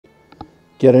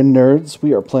Get in, nerds.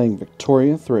 We are playing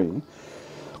Victoria 3.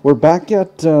 We're back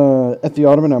at the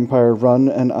Ottoman Empire run,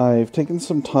 and I've taken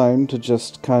some time to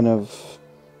just kind of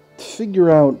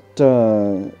figure out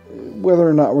whether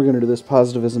or not we're going to do this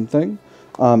positivism thing.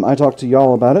 I talked to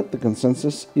y'all about it. The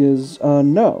consensus is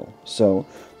no. So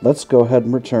let's go ahead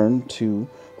and return to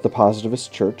the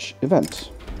Positivist Church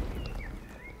event.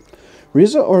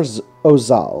 Riza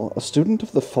Ozal, a student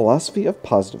of the philosophy of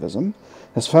positivism,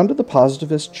 has founded the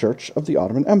Positivist Church of the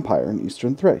Ottoman Empire in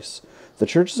eastern Thrace. The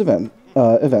church's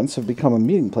events have become a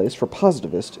meeting place for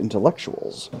positivist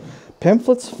intellectuals.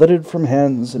 Pamphlets flitted from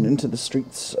hands and into the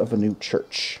streets of a new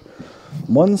church.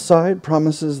 One side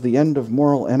promises the end of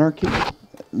moral anarchy.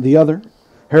 The other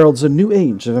heralds a new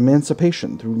age of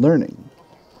emancipation through learning.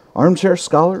 Armchair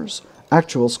scholars,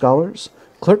 actual scholars,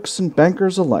 clerks and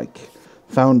bankers alike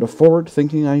found a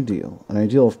forward-thinking ideal, an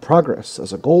ideal of progress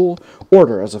as a goal,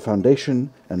 order as a foundation,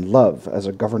 and love as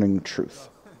a governing truth.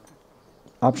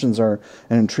 Options are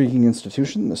an intriguing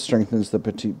institution that strengthens the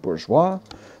petit bourgeois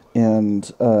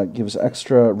and gives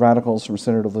extra radicals from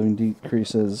standard of living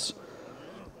decreases,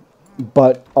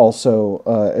 but also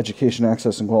education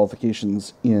access and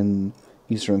qualifications in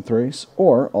Eastern Thrace,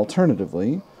 or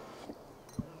alternatively,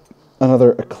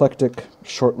 another eclectic,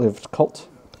 short-lived cult.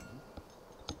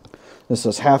 This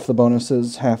does half the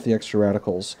bonuses, half the extra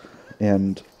radicals,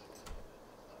 and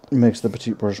makes the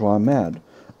petit bourgeois mad.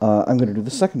 I'm going to do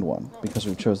the second one, because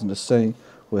we've chosen to stay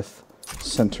with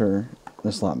center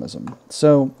Islamism.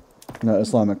 So,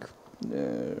 Islamic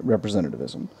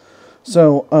representativism.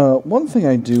 So, one thing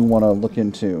I do want to look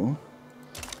into...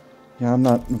 Yeah, I'm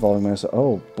not involving myself...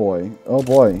 Oh boy,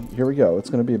 here we go. It's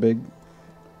going to be a big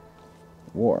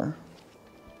war.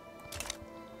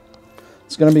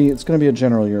 It's gonna be a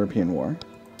general European war.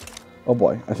 Oh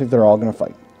boy, I think they're all gonna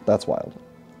fight. That's wild.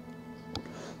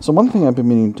 So one thing I've been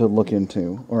meaning to look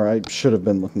into, or I should have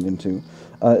been looking into,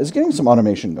 is getting some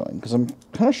automation going, because I'm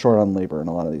kind of short on labor in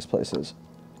a lot of these places.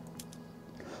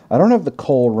 I don't have the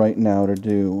coal right now to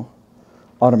do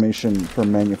automation for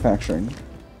manufacturing.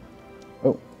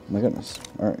 Oh, my goodness.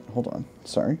 Alright, hold on.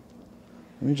 Sorry.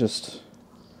 Let me just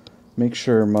make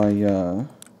sure my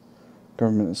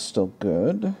government is still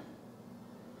good.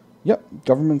 Yep,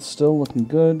 government's still looking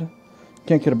good.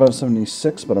 Can't get above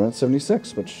 76, but I'm at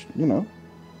 76, which, you know,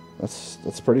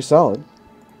 that's pretty solid.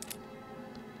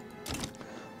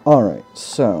 Alright,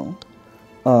 so,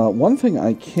 one thing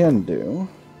I can do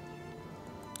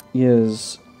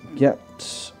is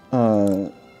get,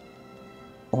 a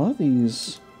lot of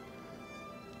these,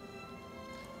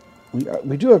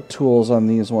 we do have tools on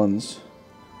these ones.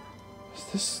 Is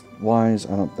this wise?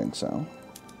 I don't think so.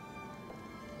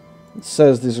 It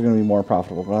says these are going to be more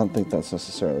profitable, but I don't think that's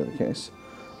necessarily the case.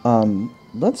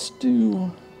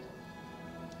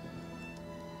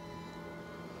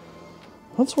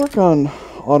 Let's work on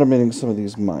automating some of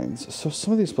these mines. So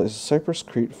some of these places, Cyprus,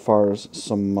 Crete, Fars,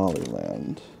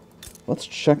 Somaliland. Let's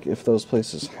check if those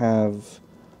places have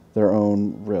their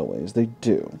own railways. They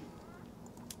do.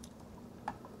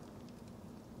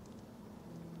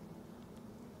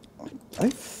 I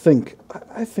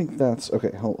think that's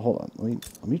okay. Hold on.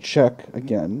 Let me check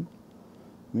again.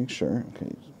 Make sure.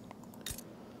 Okay.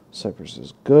 Cyprus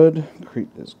is good.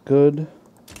 Crete is good.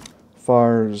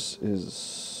 Fars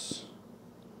is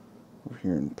over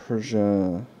here in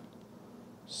Persia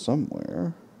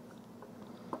somewhere.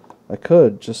 I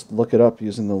could just look it up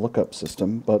using the lookup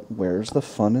system, but where's the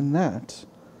fun in that?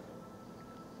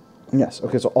 Yes.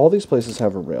 Okay. So all these places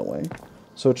have a railway,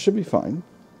 so it should be fine.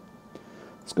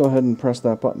 Let's go ahead and press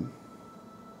that button.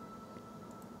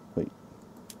 Wait.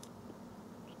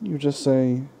 Didn't you just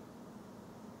say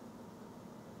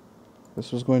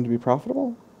this was going to be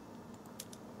profitable?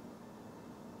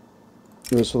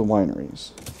 It was for the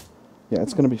wineries. Yeah,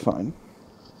 it's going to be fine.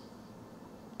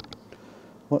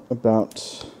 What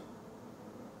about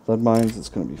lead mines? It's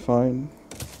going to be fine.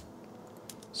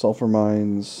 Sulfur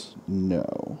mines?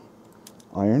 No.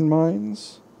 Iron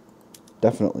mines?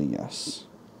 Definitely yes.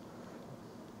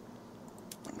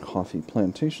 Coffee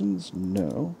plantations?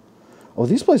 No. Oh,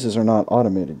 these places are not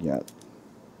automated yet.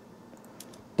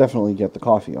 Definitely get the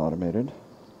coffee automated.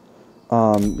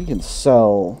 We can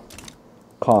sell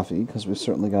coffee, because we've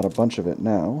certainly got a bunch of it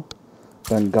now.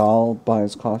 Bengal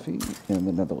buys coffee, and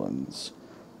the Netherlands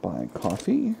buy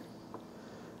coffee.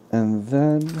 And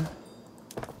then,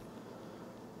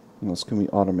 what else can we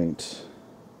automate?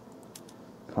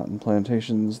 Cotton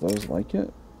plantations, those like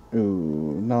it.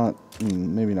 Ooh,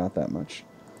 maybe not that much.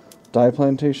 Dye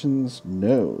plantations?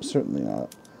 No, certainly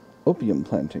not. Opium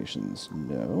plantations?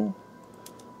 No.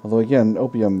 Although, again,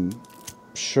 opium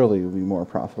surely would be more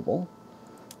profitable.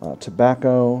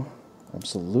 Tobacco?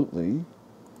 Absolutely.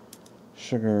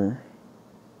 Sugar.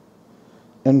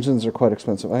 Engines are quite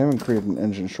expensive. I haven't created an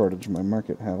engine shortage in my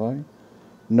market, have I?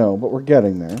 No, but we're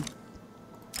getting there.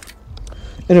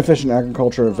 Inefficient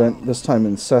agriculture event, this time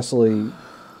in Thessaly,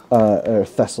 or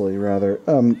Thessaly, rather.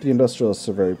 The industrialists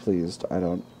are very pleased. I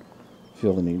don't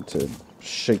feel the need to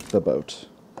shake the boat.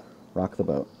 Rock the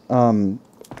boat. Let's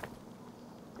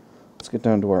get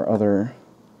down to our other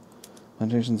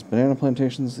plantations. Banana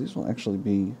plantations, these will actually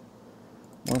be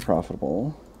more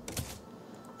profitable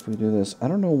if we do this. I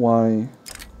don't know why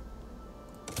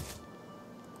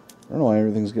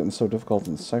everything's getting so difficult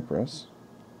in Cyprus.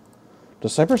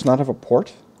 Does Cyprus not have a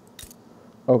port?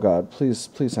 Oh god, please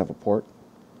have a port.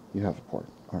 You have a port.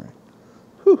 Alright.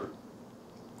 Whew.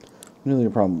 Really a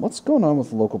problem. What's going on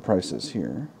with local prices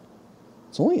here?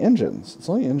 It's only engines. It's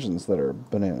only engines that are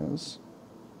bananas.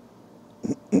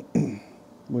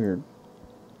 Weird.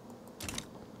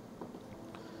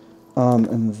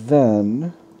 And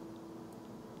then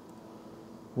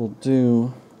we'll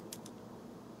do...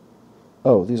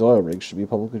 Oh, these oil rigs should be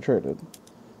publicly traded.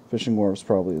 Fishing wharves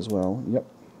probably as well. Yep.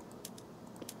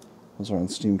 Those are on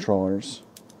steam trawlers.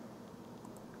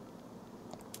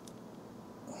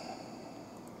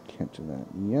 Can't do that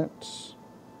yet.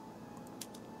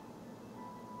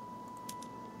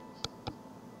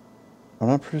 I'm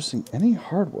not producing any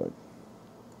hardwood.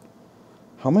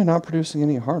 How am I not producing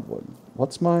any hardwood?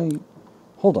 What's my...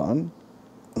 Hold on.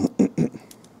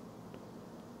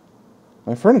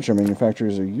 My furniture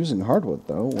manufacturers are using hardwood,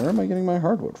 though. Where am I getting my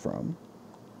hardwood from?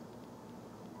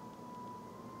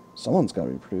 Someone's got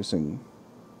to be producing...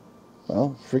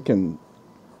 Well, freaking...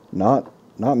 Not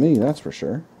me, that's for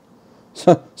sure.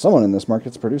 Someone in this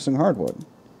market's producing hardwood.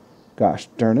 Gosh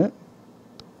darn it.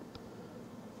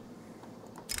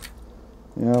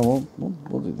 Yeah, we'll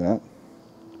do that.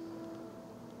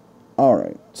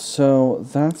 Alright, so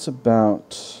that's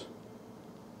about...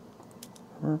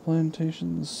 Rubber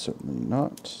plantations? Certainly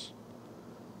not.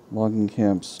 Logging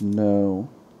camps? No.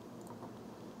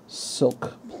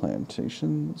 Silk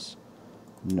plantations?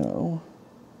 No.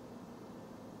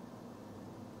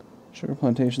 Sugar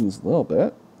plantations? A little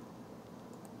bit.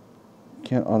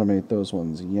 Can't automate those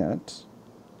ones yet.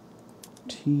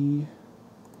 Tea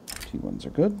ones are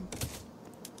good.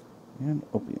 And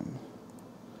opium.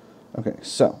 Okay,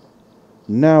 so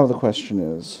now the question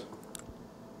is,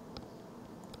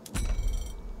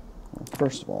 well,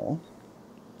 first of all,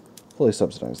 fully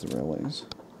subsidize the railways.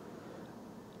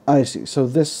 I see. So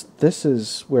this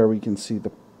is where we can see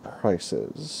the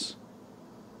prices.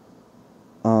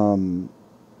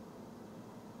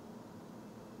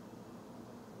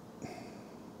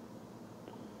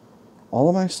 All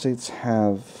of my states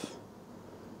have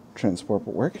transport,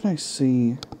 but where can I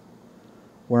see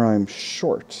where I'm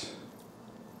short?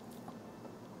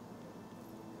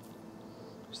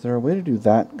 Is there a way to do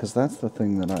that? Because that's the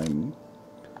thing that I'm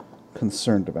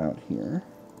concerned about here.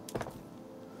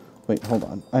 Wait, hold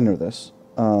on. I know this.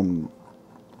 Local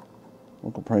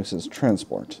prices,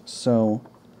 transport. So,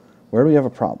 where do we have a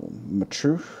problem?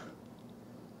 Matruh,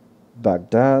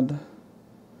 Baghdad,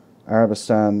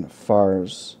 Arabistan,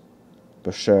 Fars,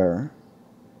 Bushehr,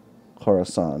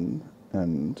 Khorasan,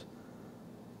 and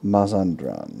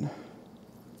Mazandaran.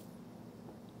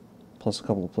 Plus a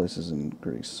couple of places in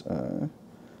Greece.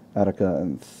 Attica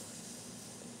and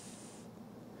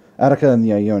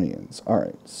the Ionians.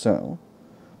 Alright, so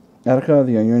Attica,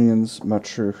 the Ionians,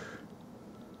 Matruh,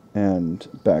 and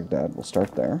Baghdad. We'll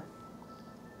start there.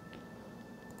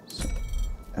 So,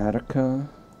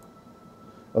 Attica.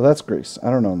 Oh, that's Greece.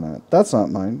 I don't own that. That's not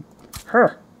mine. Huh.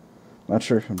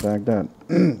 Matruh and Baghdad.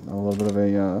 A little bit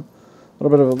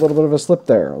of a slip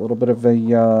there. A little bit of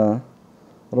an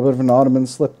Ottoman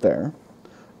slip there.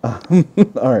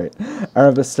 All right,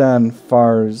 Arabistan,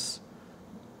 Fars,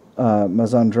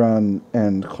 Mazandaran,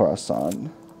 and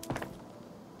Khorasan.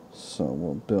 So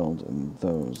we'll build in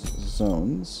those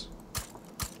zones,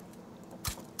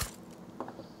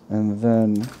 and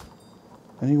then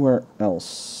anywhere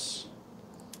else.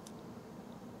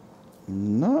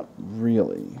 Not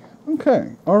really.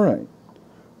 Okay. All right.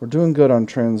 We're doing good on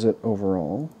transit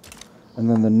overall. And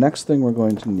then the next thing we're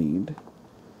going to need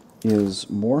is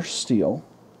more steel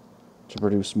to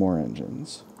produce more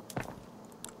engines.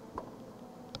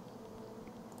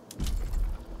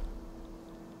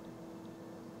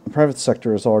 The private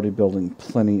sector is already building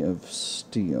plenty of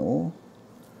steel.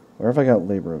 Where have I got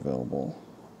labor available?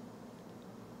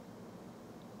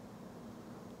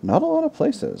 Not a lot of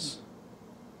places.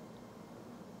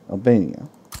 Albania.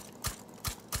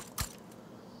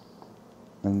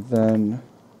 And then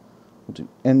we'll do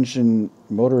engine,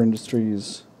 motor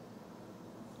industries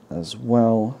as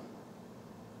well.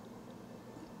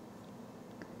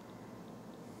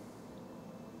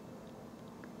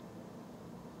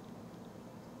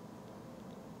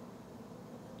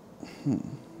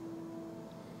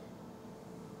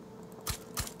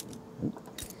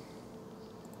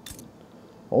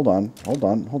 Hold on, hold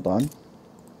on, hold on.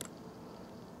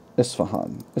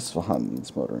 Isfahan. Isfahan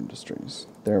needs motor industries.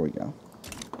 There we go.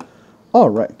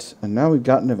 Alright, and now we've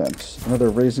got an event. Another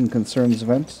Raising Concerns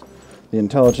event. The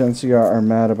intelligentsia are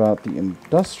mad about the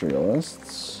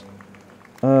industrialists.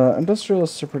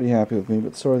 Industrialists are pretty happy with me,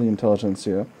 but so are the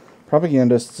intelligentsia.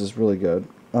 Propagandists is really good.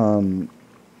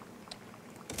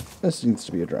 This needs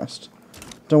to be addressed.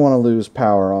 Don't want to lose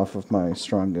power off of my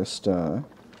strongest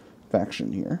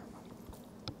faction here.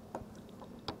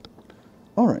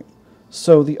 Alright,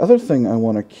 so the other thing I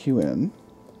want to cue in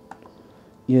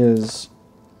is,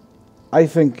 I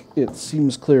think it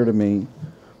seems clear to me,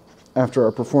 after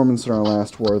our performance in our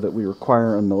last war, that we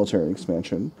require a military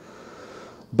expansion,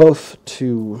 both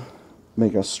to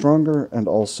make us stronger and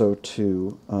also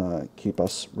to keep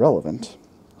us relevant.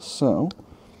 So,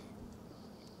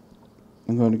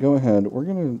 I'm going to go ahead, we're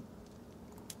going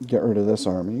to get rid of this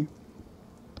army.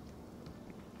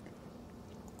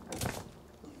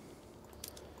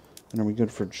 And are we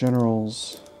good for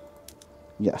generals?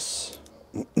 Yes.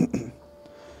 8th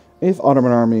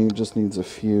Ottoman Army just needs a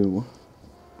few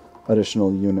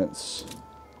additional units.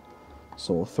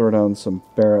 So we'll throw down some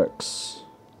barracks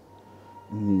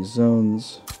in these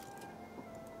zones.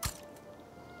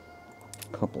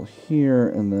 A couple here,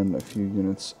 and then a few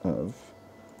units of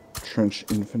trench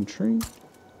infantry.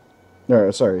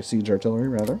 Sorry, siege artillery,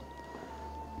 rather.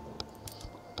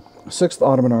 6th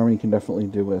Ottoman Army can definitely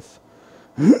do with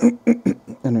an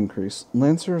increase.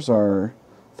 Lancers are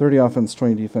 30 offense,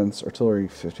 20 defense. Artillery,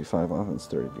 55 offense,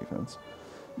 30 defense.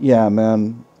 Yeah,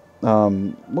 man.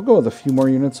 We'll go with a few more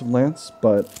units of lance,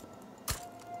 but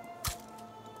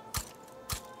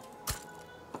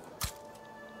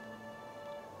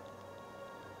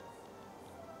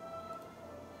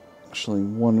actually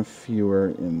one fewer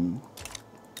in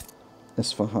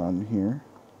Isfahan here.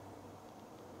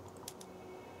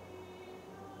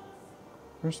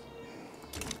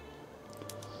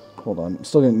 Hold on, I'm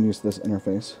still getting used to this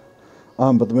interface.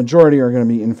 But the majority are going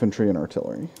to be infantry and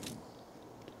artillery.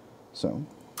 So,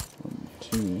 1,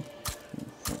 2, 3,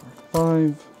 4,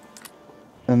 5.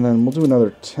 And then we'll do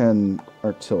another 10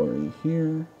 artillery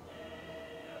here.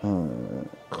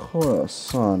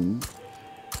 Khorasan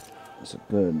is a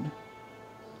good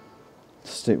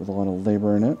state with a lot of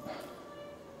labor in it.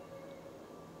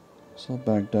 So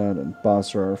Baghdad and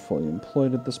Basra are fully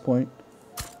employed at this point.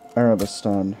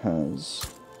 Arabistan has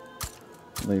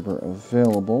labor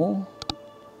available.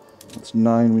 That's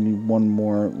 9. We need one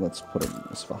more. Let's put it in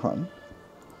Isfahan.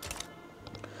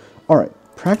 Alright,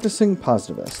 practicing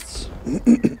positivists.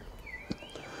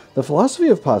 The philosophy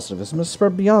of positivism has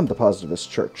spread beyond the positivist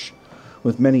church,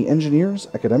 with many engineers,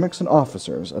 academics, and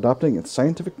officers adopting its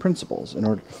scientific principles in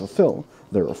order to fulfill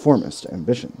their reformist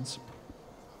ambitions.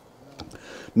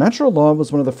 Natural law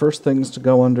was one of the first things to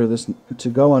go under this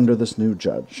new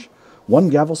judge. One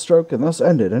gavel stroke, and thus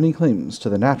ended any claims to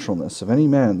the naturalness of any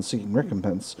man seeking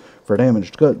recompense for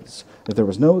damaged goods. If there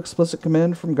was no explicit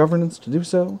command from governance to do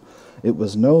so, it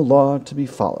was no law to be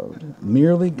followed,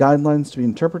 merely guidelines to be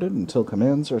interpreted until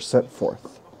commands are set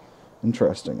forth.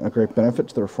 Interesting. A great benefit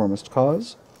to the reformist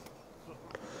cause.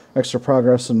 Extra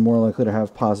progress and more likely to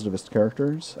have positivist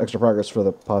characters. Extra progress for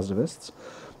the positivists.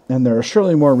 And there are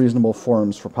surely more reasonable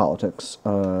forms for politics.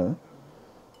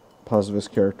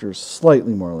 Positivist characters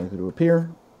slightly more likely to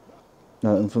appear.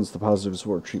 Influence the positivists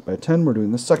will retreat by 10. We're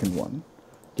doing the second one.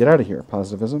 Get out of here,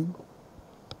 positivism.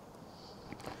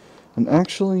 And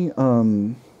actually,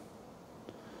 I'm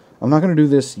not going to do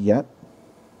this yet.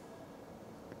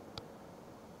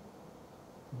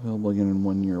 Available again in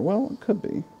 1 year. Well, it could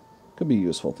be. Could be a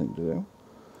useful thing to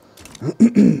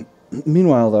do.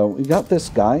 Meanwhile, though, we got this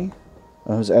guy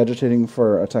who's agitating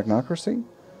for a technocracy.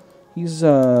 He's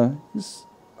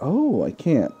oh, I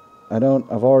can't. I've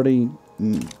already...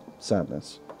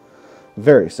 sadness.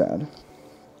 Very sad.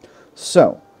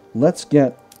 So, let's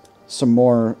get some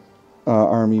more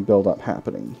army build-up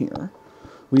happening here.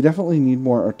 We definitely need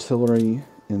more artillery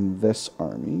in this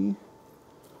army.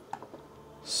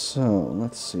 So,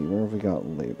 let's see. Where have we got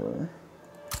labor?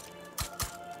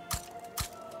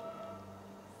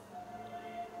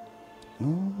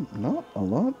 Not a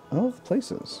lot of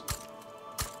places.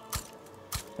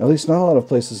 At least not a lot of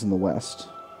places in the West.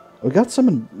 We got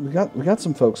some. We got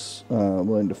some folks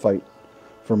willing to fight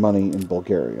for money in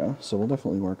Bulgaria, so we'll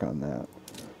definitely work on that.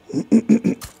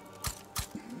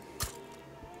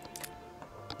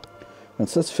 It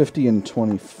says 50 and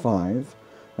 25.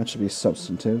 That should be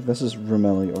substantive. This is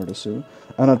Rumeli Ordusu.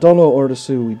 Anadolu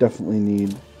Ordusu, we definitely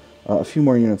need a few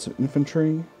more units of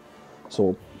infantry. So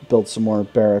we'll build some more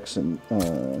barracks in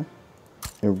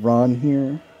Iran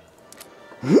here.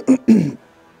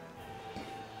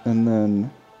 And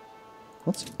then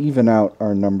let's even out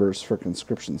our numbers for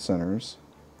conscription centers.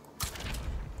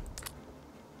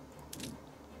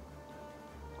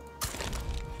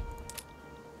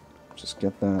 Just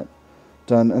get that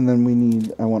done. And then we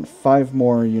need, I want 5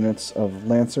 more units of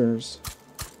lancers.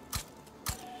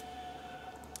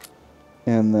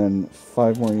 And then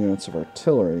 5 more units of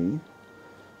artillery.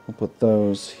 We'll put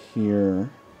those here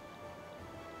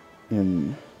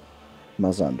in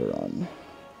Mazandaran.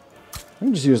 I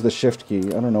can just use the shift key.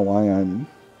 I don't know why I'm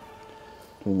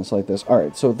doing this like this.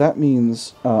 Alright, so that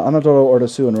means Anadolu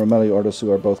Ordusu and Rumeli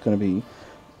Ordusu are both going to be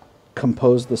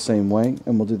composed the same way,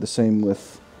 and we'll do the same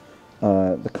with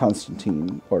the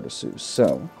Constantine Ordusu.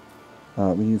 So,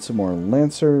 we need some more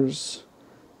lancers,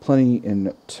 plenty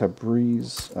in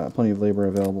Tabriz, plenty of labor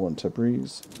available in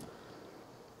Tabriz.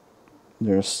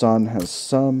 Nuristan has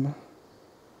some.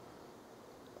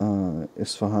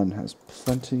 Isfahan has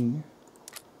plenty.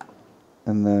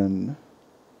 And then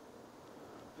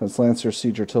has Lancer,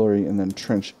 Siege Artillery, and then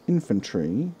Trench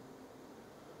Infantry.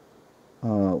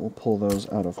 We'll pull those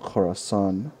out of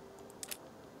Khorasan.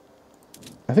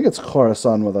 I think it's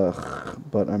Khorasan with a ch,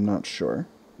 but I'm not sure.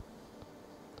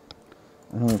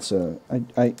 I know it's a...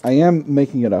 I am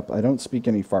making it up. I don't speak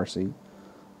any Farsi.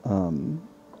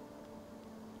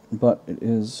 But it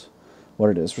is what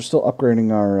it is. We're still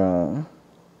upgrading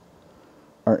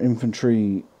our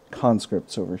infantry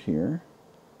conscripts over here.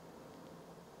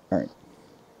 Alright.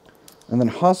 And then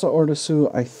Hassa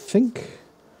Ordusu, I think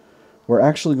we're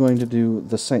actually going to do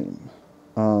the same.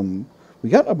 We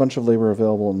got a bunch of labor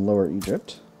available in Lower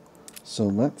Egypt, so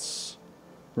let's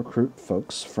recruit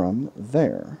folks from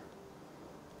there.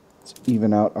 Let's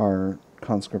even out our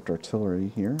conscript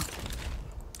artillery here.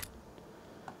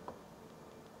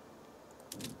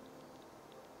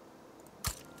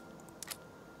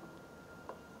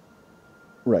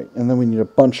 Right, and then we need a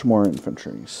bunch more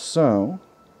infantry. So,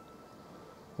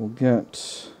 we'll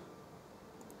get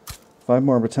 5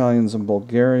 more battalions in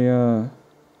Bulgaria.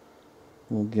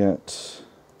 We'll get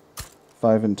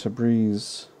 5 in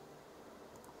Tabriz,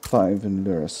 5 in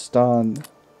Nuristan. Then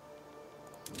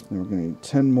we're going to need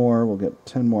 10 more. We'll get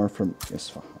 10 more from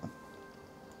Isfahan.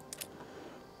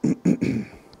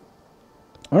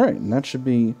 Alright, and that should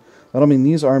be... That'll mean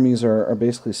these armies are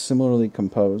basically similarly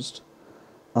composed.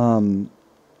 And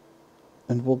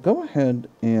we'll go ahead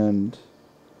and...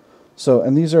 So,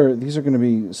 and these are going to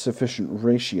be sufficient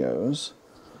ratios.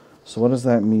 So what does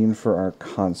that mean for our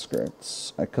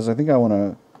conscripts? Because I think I want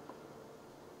to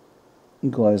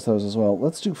equalize those as well.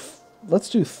 Let's do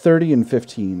 30 and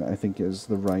 15, I think is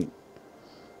the right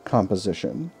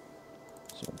composition.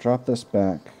 So I'll drop this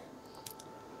back.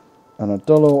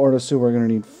 Anadolu Ordusu, we're going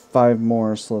to need 5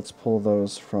 more, so let's pull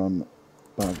those from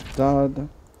Baghdad.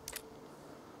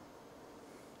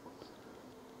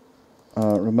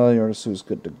 Rumeli Ordusu is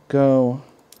good to go.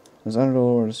 Is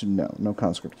Anadolu Ordusu? No, no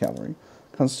conscript cavalry.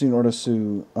 Constantine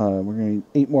Ordusu, we're going to need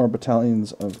 8 more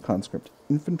battalions of conscript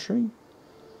infantry.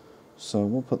 So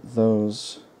we'll put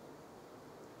those...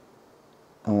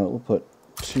 we'll put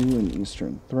 2 in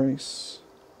Eastern Thrace.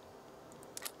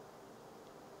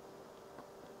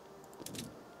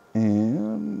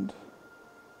 And...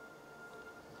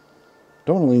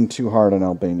 don't want to lean too hard on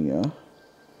Albania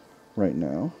right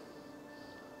now.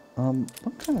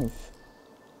 What kind of...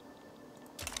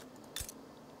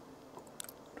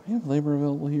 do we have labor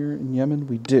available here in Yemen?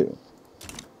 We do.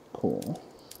 Cool.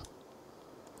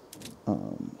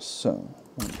 So,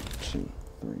 1, 2,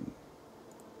 3,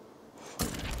 4,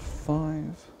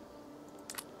 5.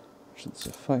 Should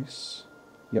suffice.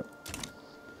 Yep.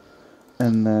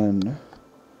 And then,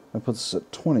 that puts us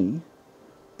at 20.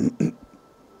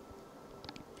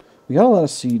 We got a lot of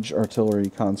siege artillery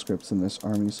conscripts in this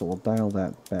army, so we'll dial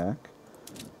that back.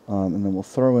 And then we'll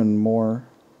throw in more,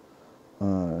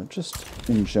 just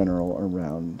in general,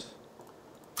 around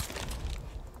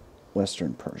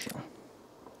Western Persia.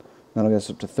 That'll get us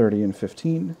up to 30 and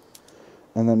 15.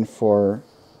 And then for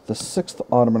the 6th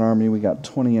Ottoman Army, we got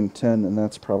 20 and 10, and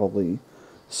that's probably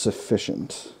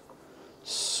sufficient.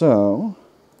 So,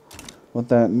 what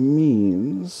that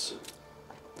means...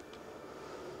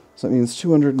 so that means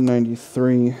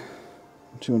 293,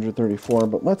 234,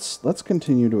 but let's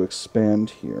continue to expand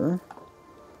here.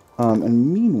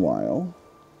 And meanwhile,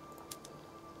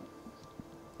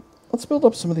 let's build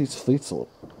up some of these fleets a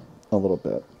little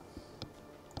bit.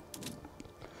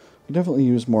 We definitely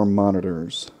use more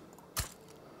monitors.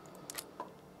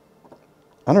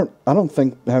 I don't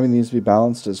think having these be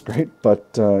balanced is great, but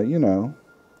you know,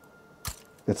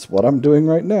 it's what I'm doing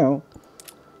right now.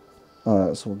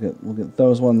 So we'll get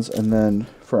those ones, and then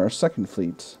for our second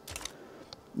fleet,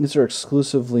 these are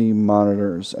exclusively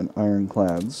monitors and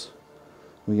ironclads.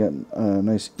 We get a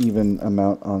nice even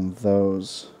amount on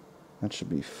those. That should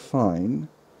be fine.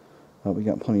 We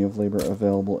got plenty of labor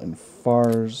available in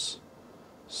FARS,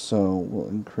 so we'll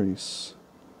increase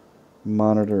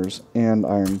monitors and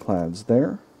ironclads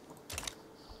there.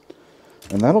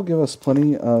 And that'll give us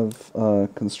plenty of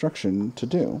construction to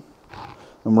do.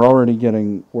 And we're already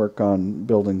getting work on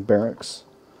building barracks,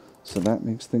 so that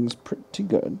makes things pretty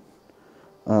good.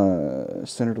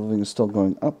 Standard of living is still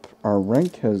going up. Our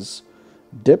rank has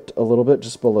dipped a little bit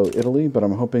just below Italy, but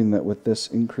I'm hoping that with this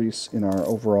increase in our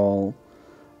overall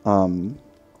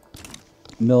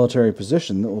military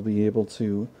position that we'll be able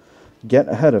to get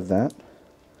ahead of that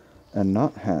and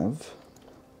not have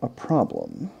a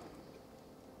problem.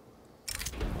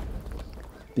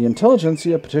 The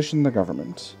intelligentsia petitioned the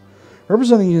government.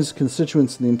 Representing his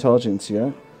constituents in the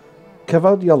intelligentsia,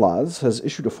 Cavadalaz has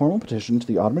issued a formal petition to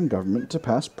the Ottoman government to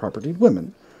pass propertied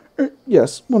women.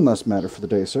 Yes, one less matter for the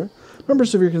day, sir.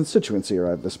 Members of your constituency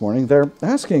arrived this morning. They're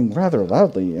asking rather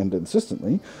loudly and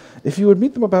insistently if you would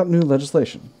meet them about new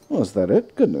legislation. Well, is that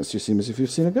it? Goodness, you seem as if you've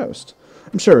seen a ghost.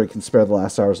 I'm sure we can spare the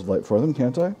last hours of light for them,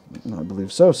 can't I? I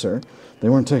believe so, sir. They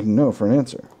weren't taking no for an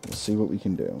answer. We'll see what we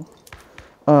can do.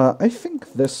 I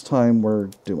think this time we're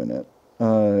doing it.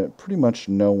 Pretty much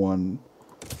no one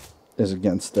is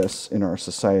against this in our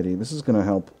society. This is going to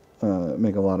help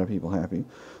make a lot of people happy.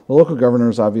 The local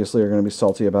governors obviously are going to be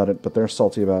salty about it, but they're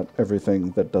salty about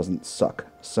everything that doesn't suck.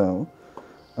 So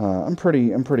I'm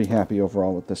pretty happy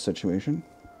overall with this situation.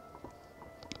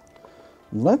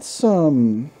 Let's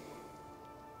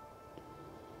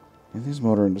these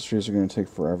motor industries are going to take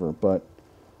forever, but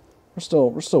we're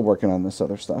still working on this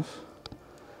other stuff.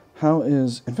 How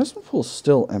is investment pool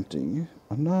still empty?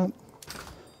 My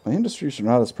industries are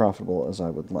not as profitable as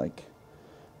I would like.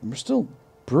 And we're still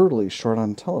brutally short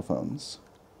on telephones.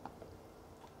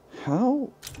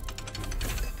 How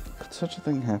could such a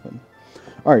thing happen?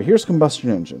 Alright, here's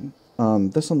combustion engine.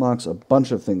 This unlocks a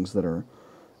bunch of things that are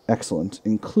excellent,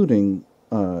 including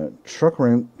truck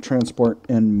transport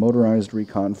and motorized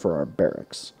recon for our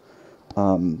barracks,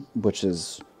 which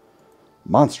is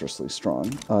monstrously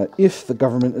strong, if the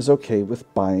government is okay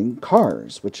with buying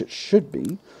cars, which it should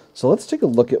be. So let's take a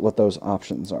look at what those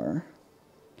options are.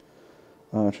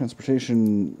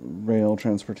 Transportation, rail,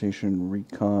 transportation,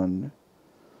 recon.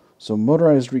 So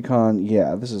motorized recon,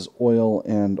 yeah, this is oil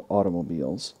and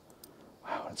automobiles.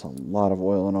 Wow, that's a lot of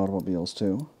oil and automobiles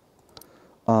too.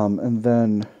 And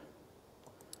then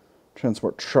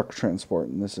transport, truck transport,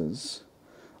 and this is...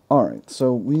 Alright,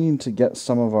 so we need to get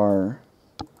some of our...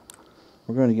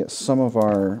 We're going to get some of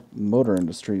our motor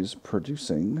industries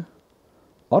producing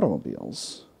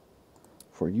automobiles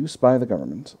for use by the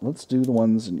government. Let's do the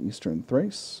ones in Eastern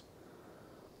Thrace.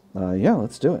 Yeah,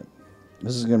 let's do it.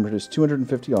 This is going to produce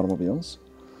 250 automobiles.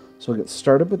 So we'll get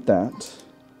started with that.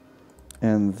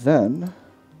 And then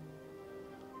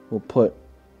we'll put...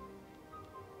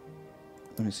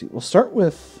 Let me see. We'll start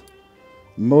with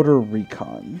motor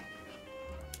recon.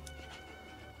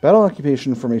 Battle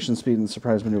occupation, formation speed, and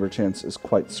surprise maneuver chance is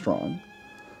quite strong.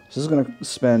 So this is going to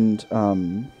spend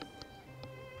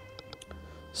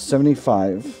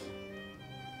 75.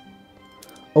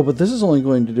 Oh, but this is only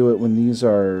going to do it when these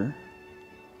are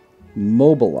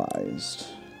mobilized.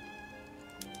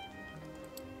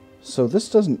 So this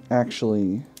doesn't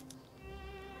actually...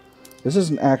 This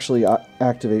doesn't actually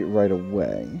activate right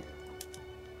away.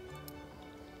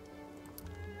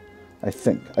 I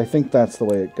think that's the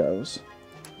way it goes.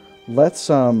 Let's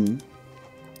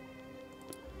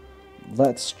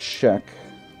check.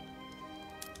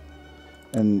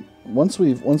 And once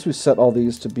we've set all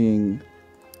these to being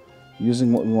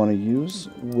using what we want to use,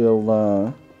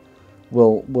 we'll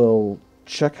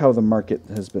check how the market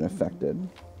has been affected.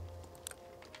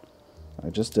 I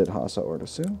just did Hasa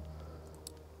Ordesu.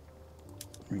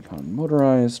 Recon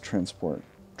motorized, transport,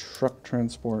 truck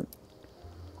transport,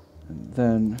 and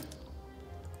then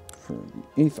for the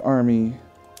 8th Army,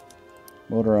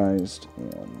 motorized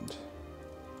and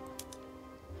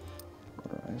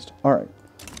motorized. Alright,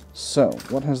 so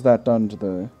what has that done to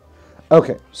the...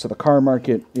 Okay, so the car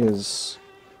market is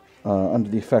under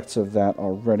the effects of that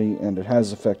already, and it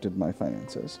has affected my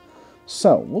finances.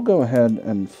 So we'll go ahead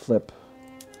and flip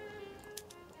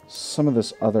some of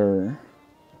this other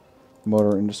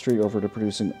motor industry over to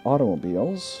producing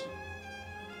automobiles.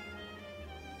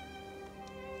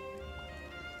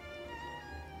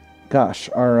 Gosh,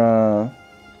 our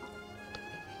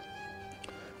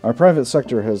private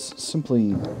sector has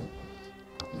simply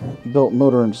built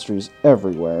motor industries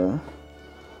everywhere.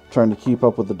 trying to keep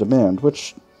up with the demand,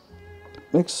 which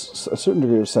makes a certain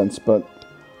degree of sense, but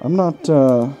I'm not,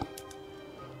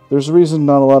 there's a reason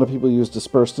not a lot of people use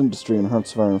dispersed industry in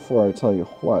Hearts of Iron 4, I tell you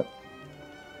what.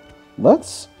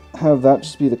 Let's have that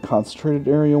just be the concentrated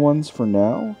area ones for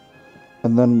now,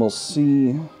 and then we'll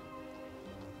see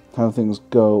how things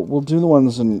go. We'll do the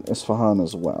ones in Isfahan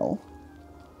as well.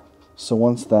 So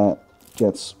once that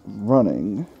gets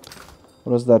running,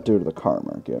 what does that do to the car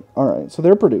market? Alright, so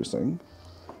they're producing.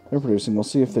 We'll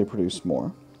see if they produce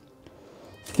more.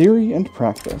 Theory and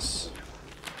practice.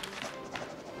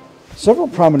 Several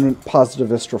prominent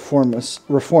positivist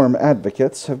reform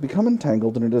advocates have become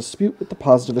entangled in a dispute with the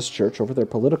Positivist Church over their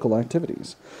political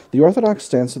activities. The orthodox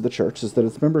stance of the Church is that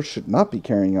its members should not be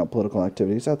carrying out political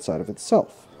activities outside of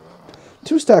itself.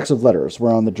 2 stacks of letters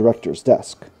were on the director's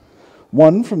desk.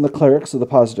 One from the clerics of the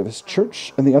Positivist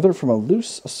Church, and the other from a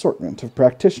loose assortment of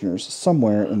practitioners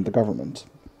somewhere in the government.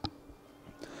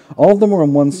 All of them were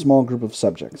in one small group of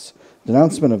subjects: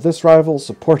 denouncement of this rival,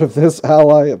 support of this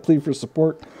ally, a plea for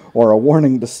support, or a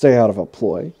warning to stay out of a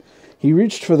ploy. He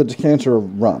reached for the decanter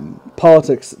of rum.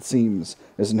 Politics, it seems,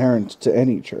 is inherent to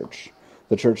any church.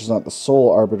 The church is not the sole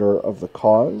arbiter of the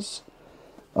cause.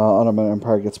 Ottoman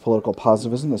Empire gets political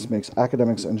positivism. This makes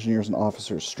academics, engineers, and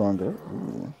officers stronger.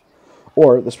 Ooh.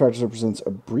 Or, this practice represents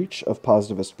a breach of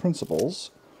positivist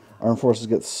principles. Armed forces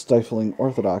get stifling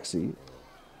orthodoxy.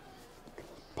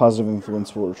 Positive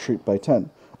influence will retreat by 10.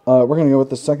 We're going to go with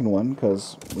the second one,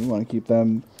 because we want to keep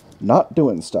them not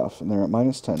doing stuff, and they're at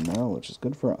 -10 now, which is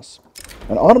good for us.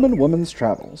 An Ottoman Woman's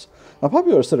Travels. A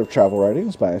popular set of travel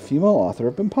writings by a female author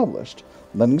have been published,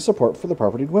 lending support for the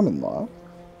propertied women law.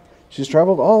 She's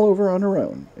traveled all over on her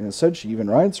own, and is said she even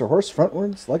rides her horse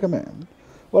frontwards like a man.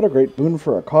 What a great boon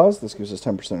for a cause. This gives us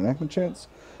 10% enactment chance.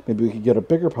 Maybe we could get a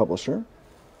bigger publisher.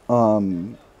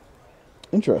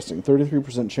 Interesting.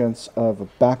 33% chance of a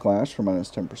backlash for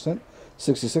 -10%.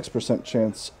 66%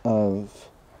 chance of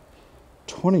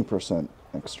 20%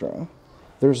 extra.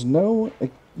 There's no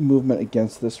movement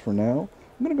against this for now.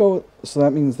 I'm going to go with, so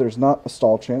that means there's not a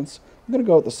stall chance. I'm going to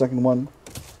go with the second one.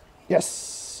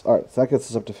 Yes! Alright, so that gets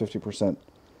us up to 50%.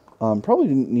 Probably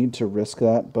didn't need to risk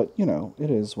that, but, you know,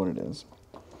 it is what it is.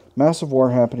 Massive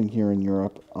war happening here in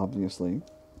Europe, obviously.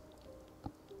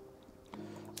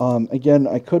 Again,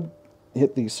 I could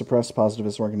hit the suppress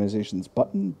positivist organizations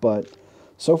button, but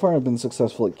so far I've been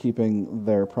successful at keeping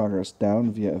their progress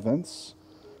down via events.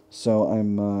 So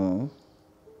I'm,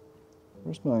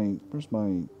 where's my,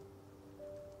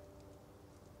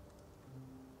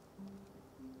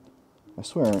 I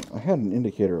swear, I had an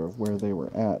indicator of where they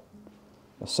were at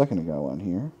a second ago on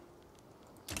here.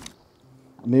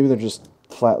 Maybe they're just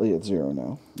flatly at 0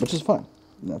 now, which is fine.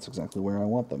 And that's exactly where I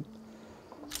want them.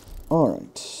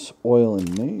 Alright, oil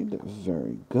and made,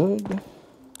 very good.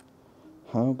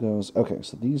 How goes... Okay,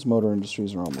 so these motor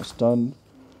industries are almost done.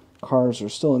 Cars are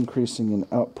still increasing in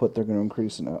output. They're going to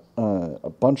increase in a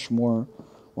bunch more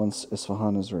once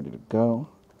Isfahan is ready to go.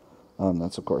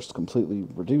 That's, of course, completely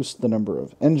reduced the number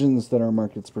of engines that our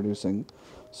market's producing.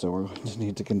 So we're going to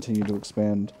need to continue to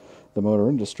expand the motor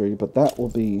industry, but that will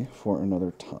be for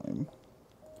another time.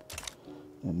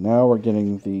 And now we're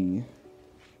getting the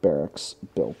barracks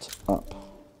built up.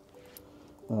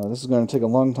 This is going to take a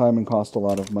long time and cost a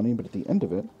lot of money, but at the end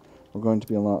of it, we're going to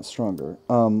be a lot stronger.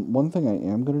 One thing I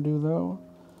am going to do, though,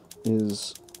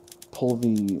 is pull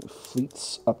the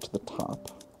fleets up to the top,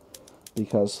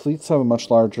 because fleets have a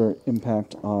much larger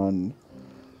impact on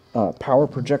power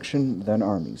projection than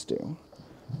armies do.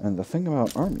 And the thing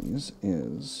about armies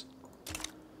is...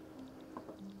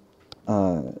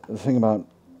 the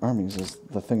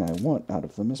thing I want out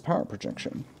of them is power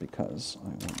projection, because I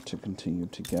want to continue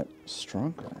to get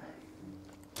stronger.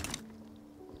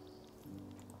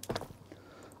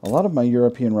 A lot of my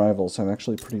European rivals have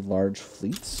actually pretty large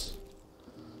fleets.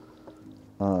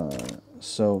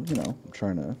 So, you know, I'm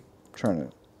trying to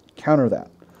counter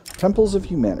that. Temples of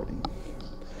Humanity.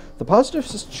 The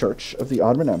Positivist Church of the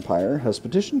Ottoman Empire has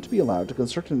petitioned to be allowed to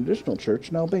construct an additional church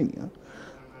in Albania.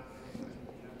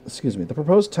 Excuse me, the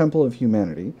proposed Temple of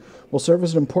Humanity will serve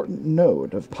as an important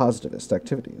node of positivist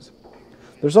activities.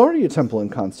 There's already a temple in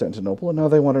Constantinople, and now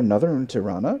they want another in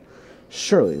Tirana?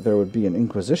 Surely there would be an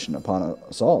inquisition upon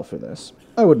us all for this.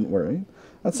 I wouldn't worry.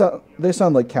 They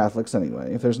sound like Catholics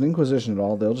anyway. If there's an inquisition at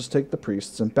all, they'll just take the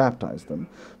priests and baptize them.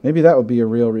 Maybe that would be a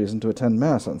real reason to attend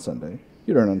Mass on Sunday.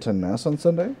 You don't attend Mass on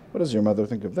Sunday? What does your mother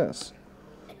think of this?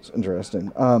 It's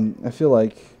interesting. I feel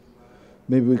like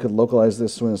maybe we could localize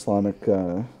this to an Islamic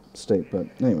state, but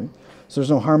anyway. So there's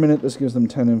no harm in it. This gives them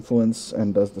 10 influence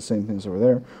and does the same things over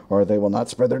there, or they will not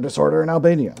spread their disorder in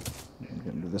Albania. I'm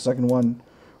going to do the second one.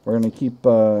 We're gonna keep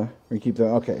them.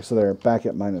 Okay, so they're back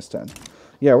at -10.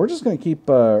 Yeah, we're just gonna keep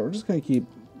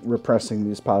repressing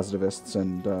these positivists,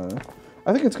 and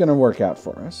I think it's gonna work out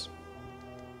for us.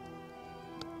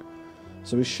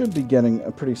 So we should be getting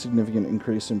a pretty significant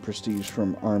increase in prestige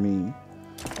from army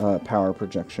power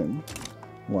projection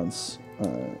once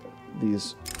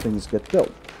these things get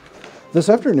built. This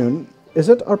afternoon,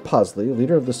 Izzat Arpazli,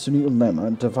 leader of the Sunni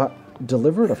Ulema,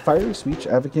 delivered a fiery speech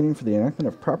advocating for the enactment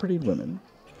of propertied women.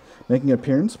 Making an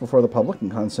appearance before the public in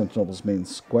Constantinople's main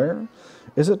square,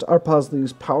 Izzat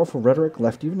Arpazli's powerful rhetoric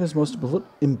left even his most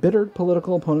embittered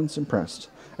political opponents impressed.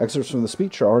 Excerpts from the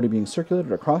speech are already being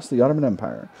circulated across the Ottoman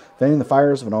Empire, fanning the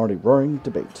fires of an already roaring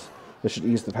debate. This should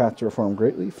ease the path to reform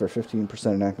greatly for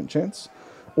 15% enactment chance,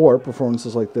 or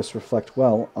performances like this reflect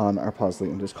well on Arpazli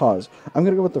and his cause. I'm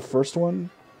going to go with the first one.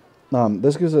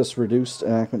 This gives us reduced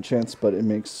enactment chance, but it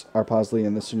makes Arpazli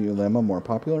and the Sunni Ulema more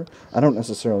popular. I don't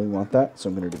necessarily want that, so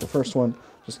I'm going to do the first one.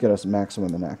 Just get us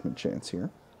maximum enactment chance here.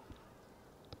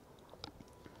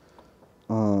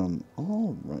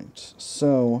 Alright,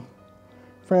 so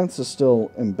France is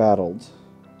still embattled.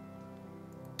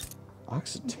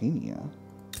 Occitania?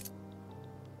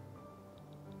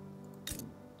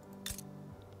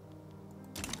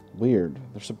 Weird.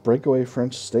 There's a breakaway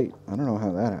French state. I don't know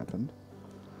how that happened.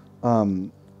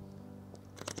 You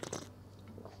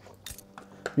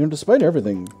know, despite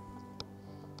everything,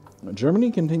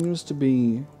 Germany continues to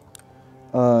be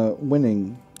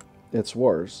winning its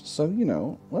wars. So, you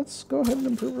know, let's go ahead and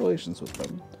improve relations with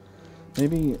them.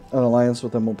 Maybe an alliance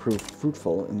with them will prove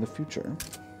fruitful in the future.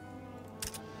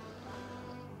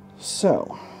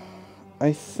 So,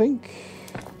 I think...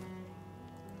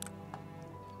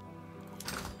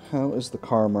 How is the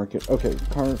car market? Okay,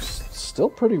 cars still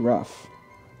pretty rough.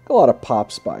 A lot of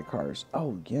pops buy cars.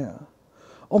 Oh, yeah.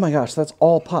 Oh my gosh, that's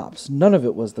all pops. None of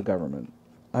it was the government.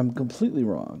 I'm completely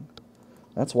wrong.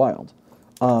 That's wild.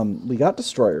 We got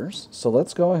destroyers, so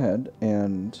let's go ahead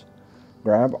and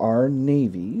grab our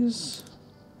navies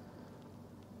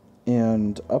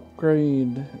and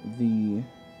upgrade the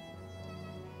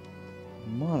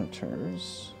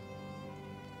monitors.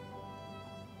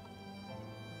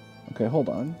 Okay, hold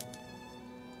on.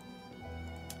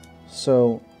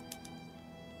 So,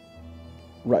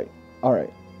 right,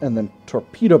 alright. And then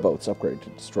torpedo boats upgrade to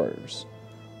destroyers.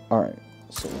 Alright,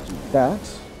 so we'll do that.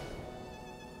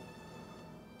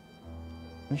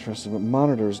 Interesting, but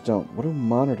monitors don't. What do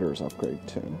monitors upgrade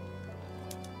to?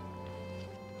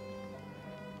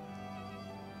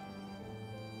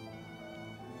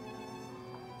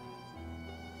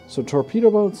 So torpedo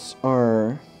boats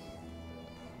are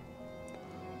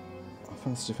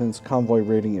offense, defense, convoy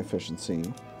rating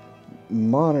efficiency.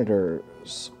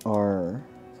 Monitors are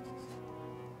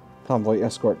convoy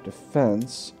escort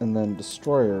defense, and then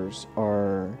destroyers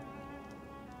are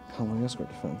convoy escort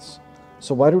defense.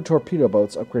 So why do torpedo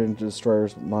boats upgrade into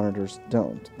destroyers but monitors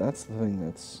don't? That's the thing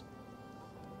that's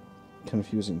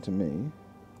confusing to me.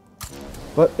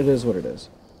 But it is what it is.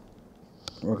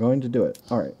 We're going to do it.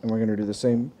 Alright, and we're going to do the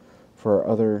same for our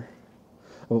other...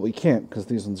 But we can't, because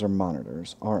these ones are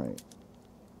monitors. Alright.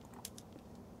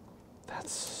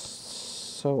 That's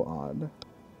so odd.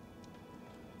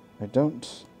 I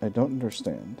don't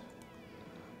understand.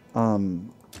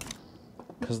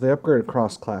 Because they upgrade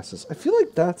across classes. I feel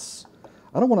like that's...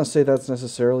 I don't want to say that's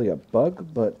necessarily a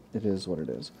bug, but it is what it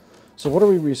is. So what are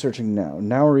we researching now?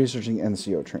 Now we're researching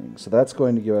NCO training. So that's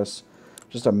going to give us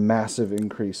just a massive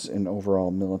increase in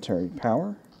overall military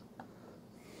power.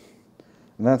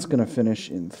 And that's going to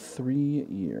finish in 3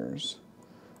 years.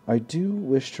 I do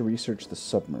wish to research the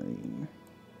submarine.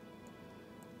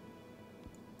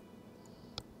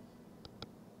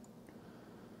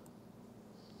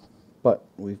 But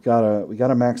we've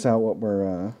gotta max out what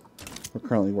we're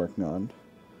currently working on.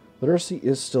 Literacy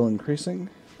is still increasing,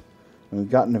 and we've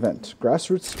got an event: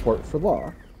 grassroots support for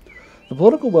law. The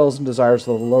political wills and desires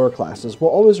of the lower classes will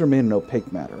always remain an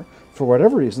opaque matter. For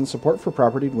whatever reason, support for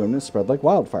propertied women is spread like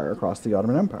wildfire across the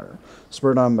Ottoman Empire,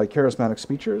 spurred on by charismatic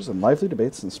speeches and lively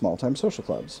debates in small-time social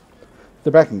clubs.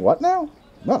 They're backing what now?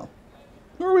 No.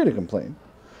 Who are we to complain?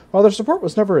 While their support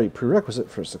was never a prerequisite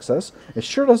for success, it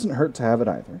sure doesn't hurt to have it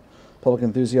either. Public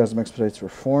enthusiasm expedites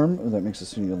reform that makes the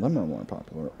Sunni Ulema more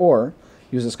popular, or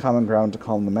uses common ground to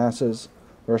calm the masses,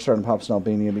 or starting pops in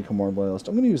Albania become more loyalist.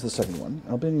 I'm going to use the second one.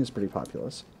 Albania is pretty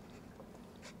populous.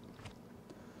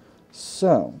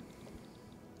 So,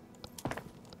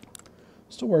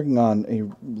 still working on a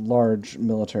large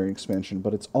military expansion,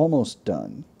 but it's almost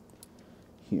done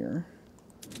here.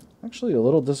 Actually, a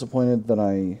little disappointed that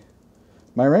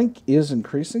my rank is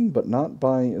increasing, but not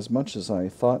by as much as I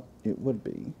thought it would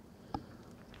be.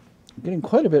 Getting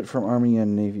quite a bit from Army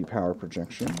and Navy power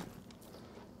projection.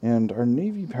 And our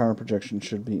Navy power projection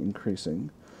should be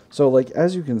increasing. So, like,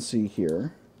 as you can see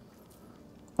here,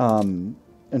 in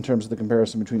terms of the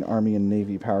comparison between Army and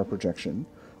Navy power projection,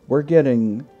 we're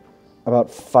getting about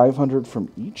 500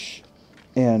 from each,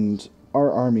 and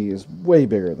our Army is way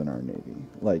bigger than our Navy.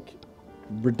 Like,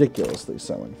 ridiculously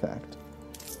so, in fact.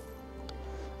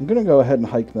 I'm going to go ahead and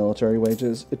hike military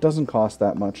wages. It doesn't cost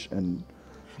that much, and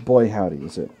boy howdy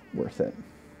is it worth it.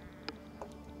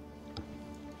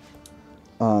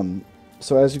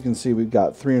 So as you can see, we've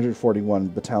got 341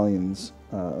 battalions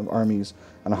of armies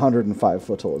and 105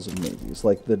 flotillas of navies.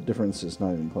 Like, the difference is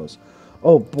not even close.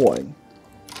 Oh boy,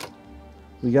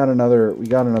 we got another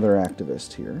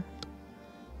activist here.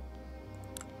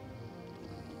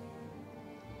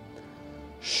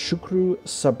 Shukru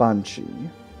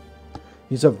Sabanchi.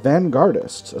 He's a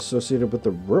vanguardist associated with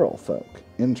the rural folk.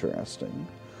 Interesting.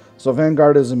 So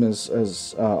vanguardism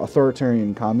is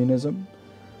authoritarian communism.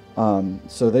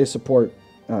 So they support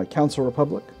council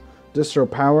republic. Distro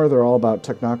power, they're all about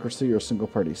technocracy or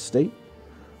single-party state.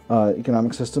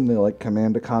 Economic system, they like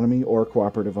command economy or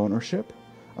cooperative ownership.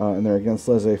 And they're against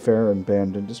laissez-faire and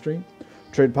banned industry.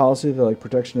 Trade policy, they like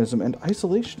protectionism and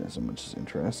isolationism, which is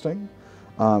interesting.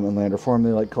 And land reform,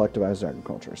 they like collectivized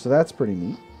agriculture. So that's pretty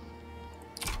neat.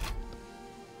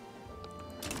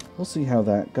 We'll see how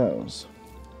that goes.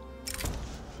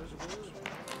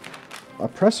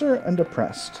 Oppressor and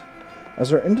oppressed.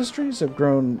 As our industries have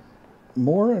grown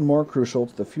more and more crucial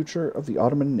to the future of the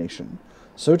Ottoman nation,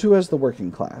 so too has the working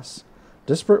class.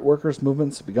 Disparate workers'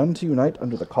 movements have begun to unite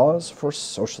under the cause for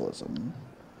socialism.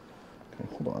 Okay,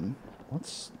 hold on.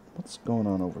 What's going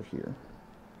on over here?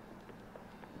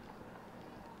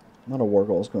 A lot of war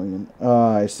goals going in.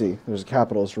 I see. There's a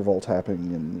capitalist revolt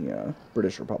happening in the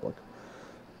British Republic.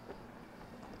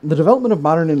 The development of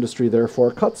modern industry, therefore,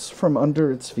 cuts from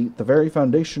under its feet the very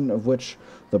foundation of which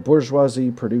the bourgeoisie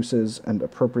produces and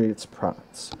appropriates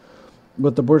products.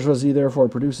 What the bourgeoisie, therefore,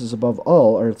 produces above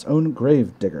all are its own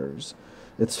grave diggers.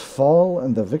 Its fall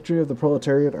and the victory of the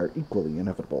proletariat are equally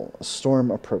inevitable. A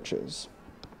storm approaches.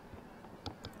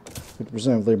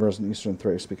 50% of laborers in Eastern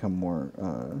Thrace become more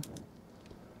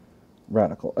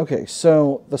radical. Okay,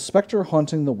 so the specter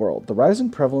haunting the world. The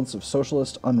rising prevalence of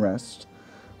socialist unrest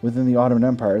within the Ottoman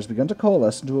Empire has begun to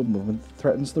coalesce into a movement that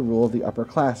threatens the rule of the upper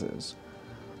classes.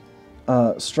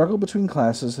 Struggle between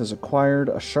classes has acquired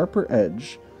a sharper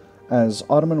edge as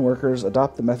Ottoman workers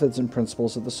adopt the methods and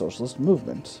principles of the socialist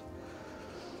movement.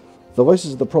 The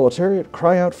voices of the proletariat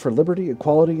cry out for liberty,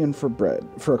 equality, and for bread.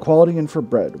 For equality and for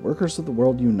bread, workers of the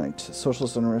world unite.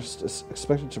 Socialist unrest is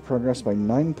expected to progress by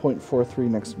 9.43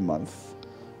 next month.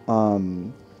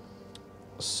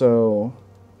 So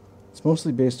it's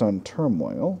mostly based on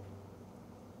turmoil.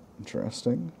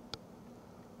 Interesting.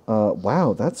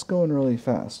 Wow, that's going really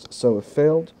fast. So if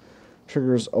failed,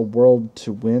 triggers a world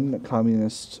to win.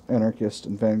 Communist, anarchist,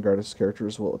 and vanguardist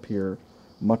characters will appear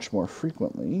much more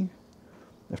frequently.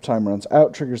 If time runs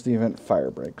out, triggers the event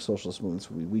Firebreak. Socialist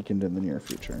movements will be weakened in the near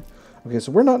future. Okay,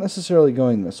 so we're not necessarily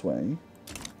going this way.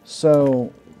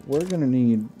 So we're going to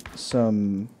need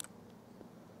some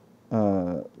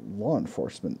law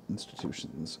enforcement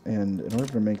institutions. And in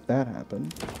order to make that happen,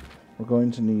 we're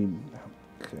going to need...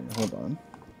 Okay, hold on.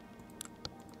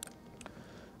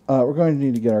 We're going to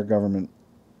need to get our government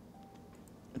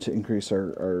to increase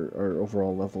our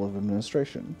overall level of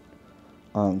administration.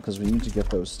 Because we need to get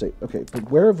those state... Okay, but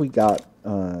where have we got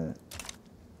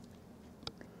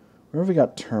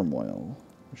turmoil?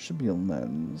 There should be a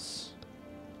lens.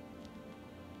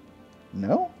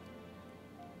 No?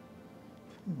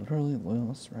 Literally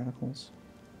loyalists, radicals,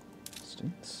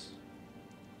 states.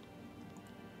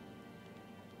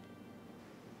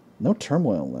 No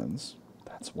turmoil lens.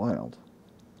 That's wild.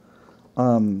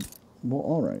 Well,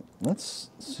 alright. Let's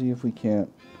see if we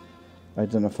can't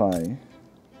identify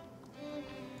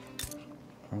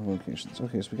our locations.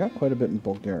 Okay, so we got quite a bit in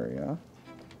Bulgaria.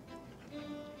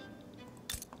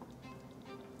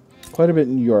 Quite a bit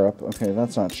in Europe. Okay,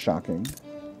 that's not shocking.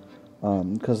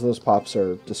 Because those pops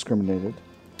are discriminated.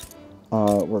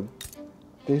 We're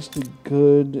basically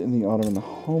good in the Ottoman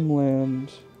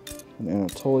homeland, in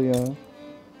Anatolia,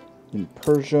 in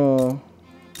Persia.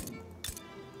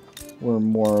 We're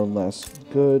more or less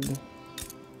good.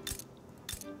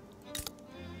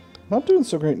 Not doing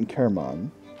so great in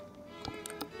Kerman.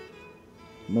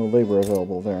 No labor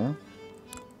available there.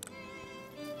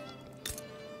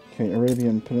 Okay,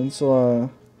 Arabian Peninsula.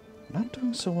 Not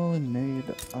doing so well in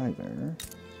Naid either.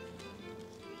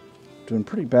 Doing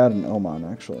pretty bad in Oman,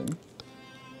 actually.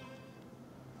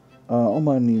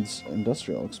 Oman needs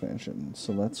industrial expansion,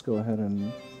 so let's go ahead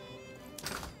and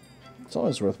It's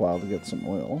always worthwhile to get some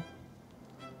oil.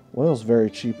 Oil's very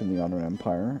cheap in the Ottoman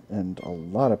Empire, and a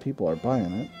lot of people are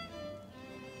buying it.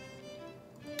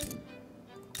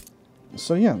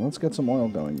 So yeah, let's get some oil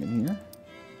going in here.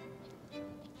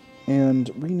 And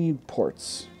we need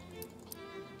ports.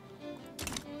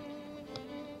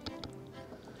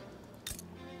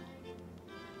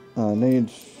 Need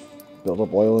build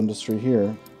up oil industry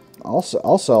here. I'll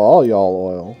sell all y'all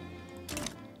oil.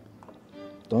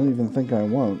 Don't even think I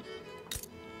won't.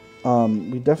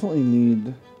 We definitely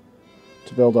need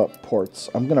to build up ports.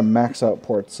 I'm gonna max out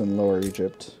ports in Lower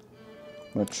Egypt.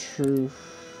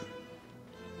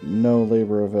 No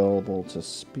labor available to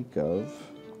speak of.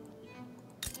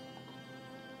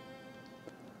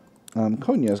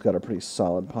 Konya's got a pretty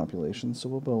solid population, so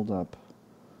we'll build up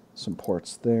some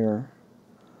ports there.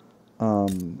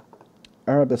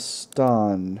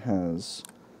 Arabistan has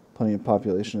plenty of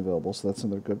population available, so that's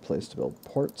another good place to build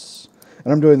ports.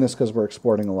 And I'm doing this because we're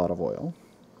exporting a lot of oil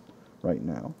right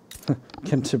now.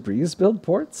 Can Tabriz build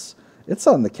ports? It's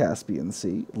on the Caspian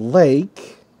Sea.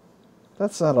 Lake.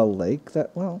 That's not a lake.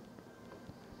 Well,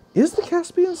 is the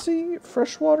Caspian Sea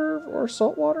freshwater or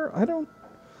saltwater? I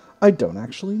don't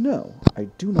actually know. I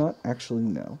do not actually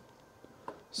know.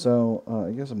 So,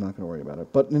 I guess I'm not going to worry about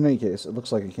it. But in any case, it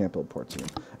looks like I can't build ports here.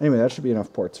 Anyway, that should be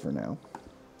enough ports for now.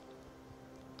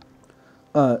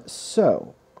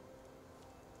 So,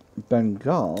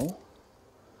 Bengal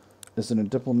is in a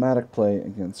diplomatic play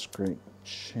against Great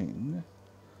Qing.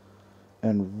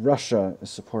 And Russia is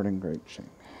supporting Great Qing.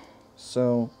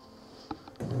 So,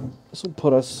 this will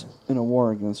put us in a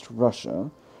war against Russia.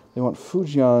 They want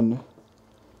Fujian,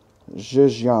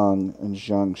 Zhejiang, and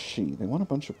Jiangxi. They want a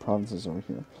bunch of provinces over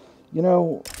here. You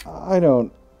know, I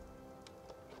don't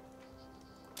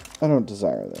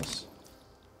desire this.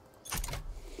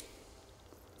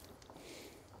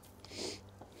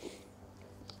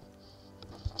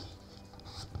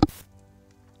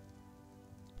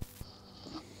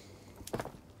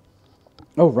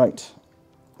 Oh, right.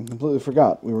 I completely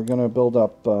forgot. We were going to build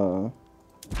up, well,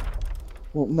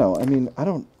 no, I mean, I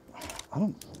don't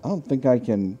think I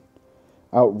can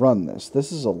outrun this.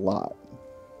 This is a lot.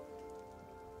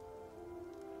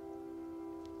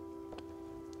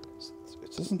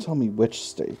 It doesn't tell me which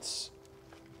states.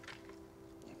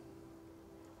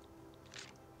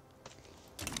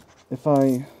 If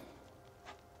I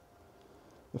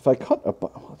cut a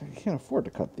well, I can't afford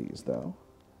to cut these, though.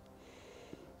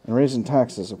 And raising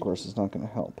taxes, of course, is not going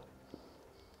to help.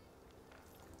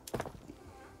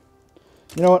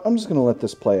 You know what? I'm just going to let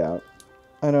this play out.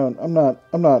 I'm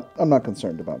not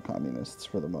concerned about communists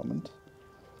for the moment.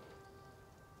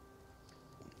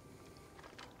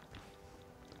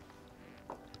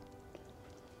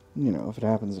 You know, if it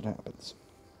happens, it happens.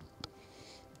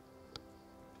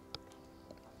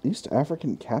 East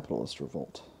African capitalist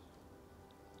revolt.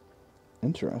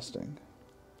 Interesting.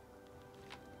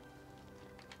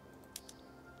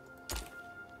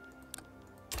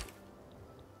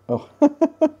 Oh,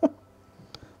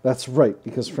 that's right,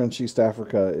 because French East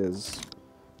Africa is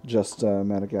just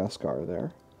Madagascar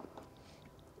there.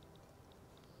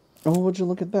 Oh, would you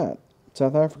look at that?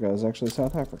 South Africa is actually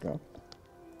South Africa.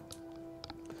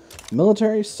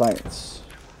 Military science.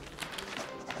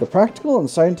 The practical and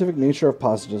scientific nature of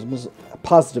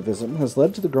positivism has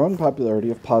led to the growing popularity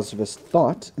of positivist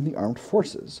thought in the armed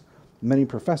forces. Many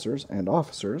professors and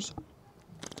officers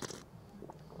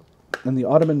and the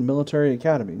Ottoman military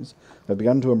academies have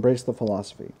begun to embrace the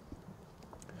philosophy.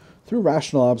 Through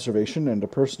rational observation and a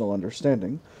personal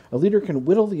understanding, a leader can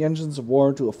whittle the engines of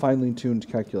war to a finely tuned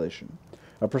calculation,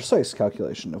 a precise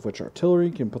calculation of which artillery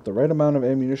can put the right amount of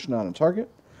ammunition on a target,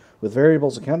 with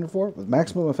variables accounted for, with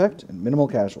maximum effect and minimal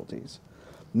casualties.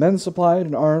 Men supplied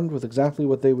and armed with exactly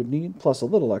what they would need, plus a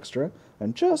little extra,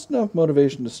 and just enough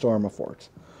motivation to storm a fort.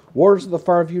 Wars of the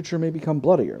far future may become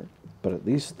bloodier, but at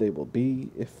least they will be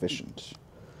efficient.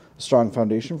 A strong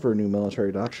foundation for a new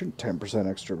military doctrine, 10%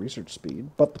 extra research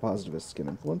speed, but the positivists can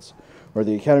influence, or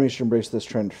the Academy should embrace this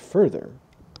trend further.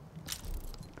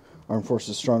 Armed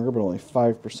forces stronger, but only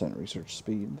 5% research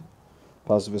speed.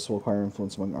 Positivists will acquire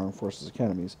influence among armed forces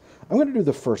academies. I'm going to do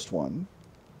the first one,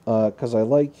 because I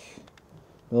like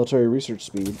military research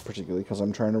speed, particularly because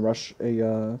I'm trying to rush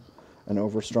an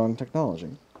overstrong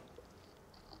technology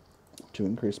to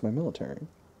increase my military.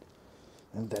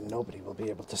 And then nobody will be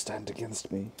able to stand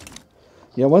against me.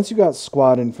 Yeah, once you got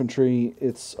squad infantry,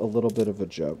 it's a little bit of a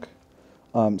joke.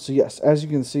 So yes, as you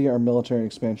can see, our military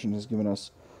expansion has given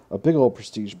us a big old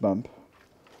prestige bump.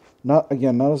 Not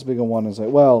as big a one as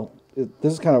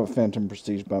this is kind of a phantom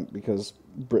prestige bump because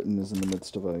Britain is in the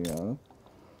midst of a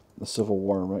civil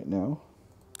war right now.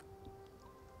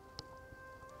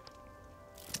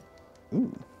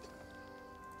 Ooh.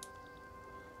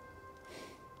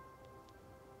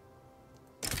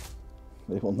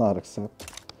 They will not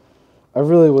accept. I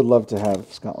really would love to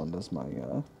have Scotland as my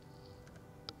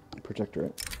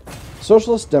protectorate.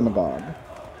 Socialist demagogue.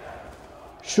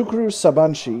 Shukru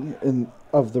Sabanshi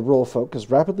of the rural folk is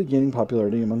rapidly gaining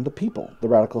popularity among the people. The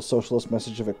radical socialist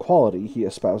message of equality he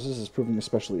espouses is proving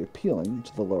especially appealing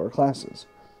to the lower classes.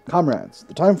 Comrades,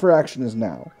 the time for action is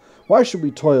now. Why should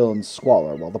we toil and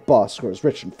squalor while the boss grows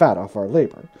rich and fat off our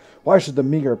labor? Why should the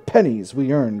meager pennies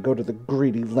we earn go to the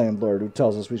greedy landlord who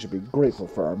tells us we should be grateful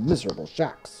for our miserable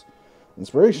shacks?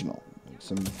 Inspirational.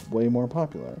 Makes him way more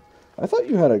popular. I thought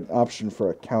you had an option for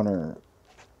a counter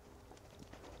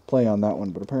play on that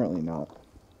one, but apparently not.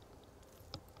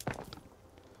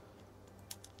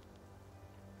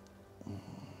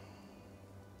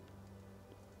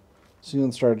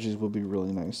 Sealand strategies will be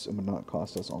really nice and would not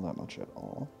cost us all that much at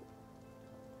all.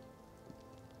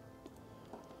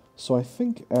 So I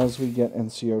think as we get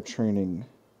NCO training,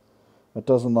 that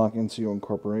does unlock NCO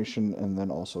incorporation and then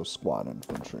also squad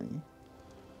infantry.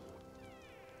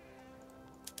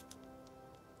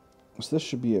 So this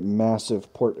should be a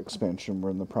massive port expansion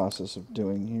we're in the process of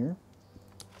doing here.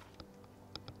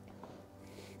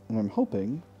 And I'm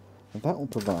hoping that that will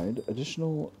provide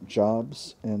additional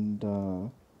jobs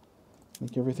and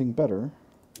make everything better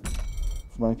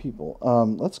for my people.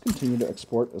 Let's continue to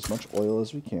export as much oil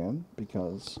as we can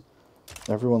because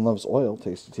everyone loves oil.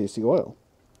 Tasty, tasty oil.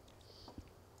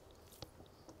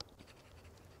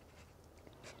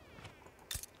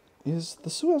 Is the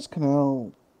Suez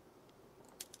Canal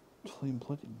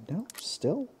flame-blooded? No,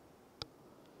 still?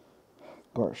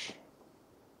 Gosh.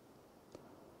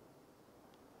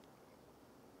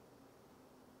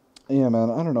 Yeah,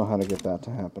 man, I don't know how to get that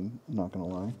to happen. I'm not gonna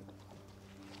lie.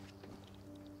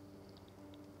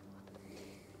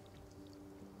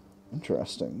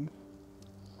 Interesting.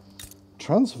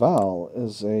 Transvaal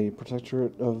is a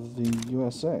protectorate of the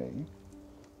USA,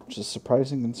 which is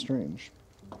surprising and strange.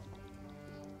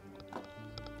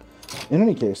 In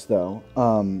any case, though,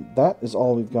 that is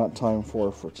all we've got time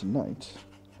for tonight.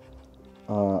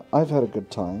 I've had a good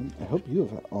time. I hope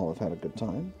you all have had a good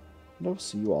time. And I'll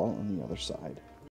see you all on the other side.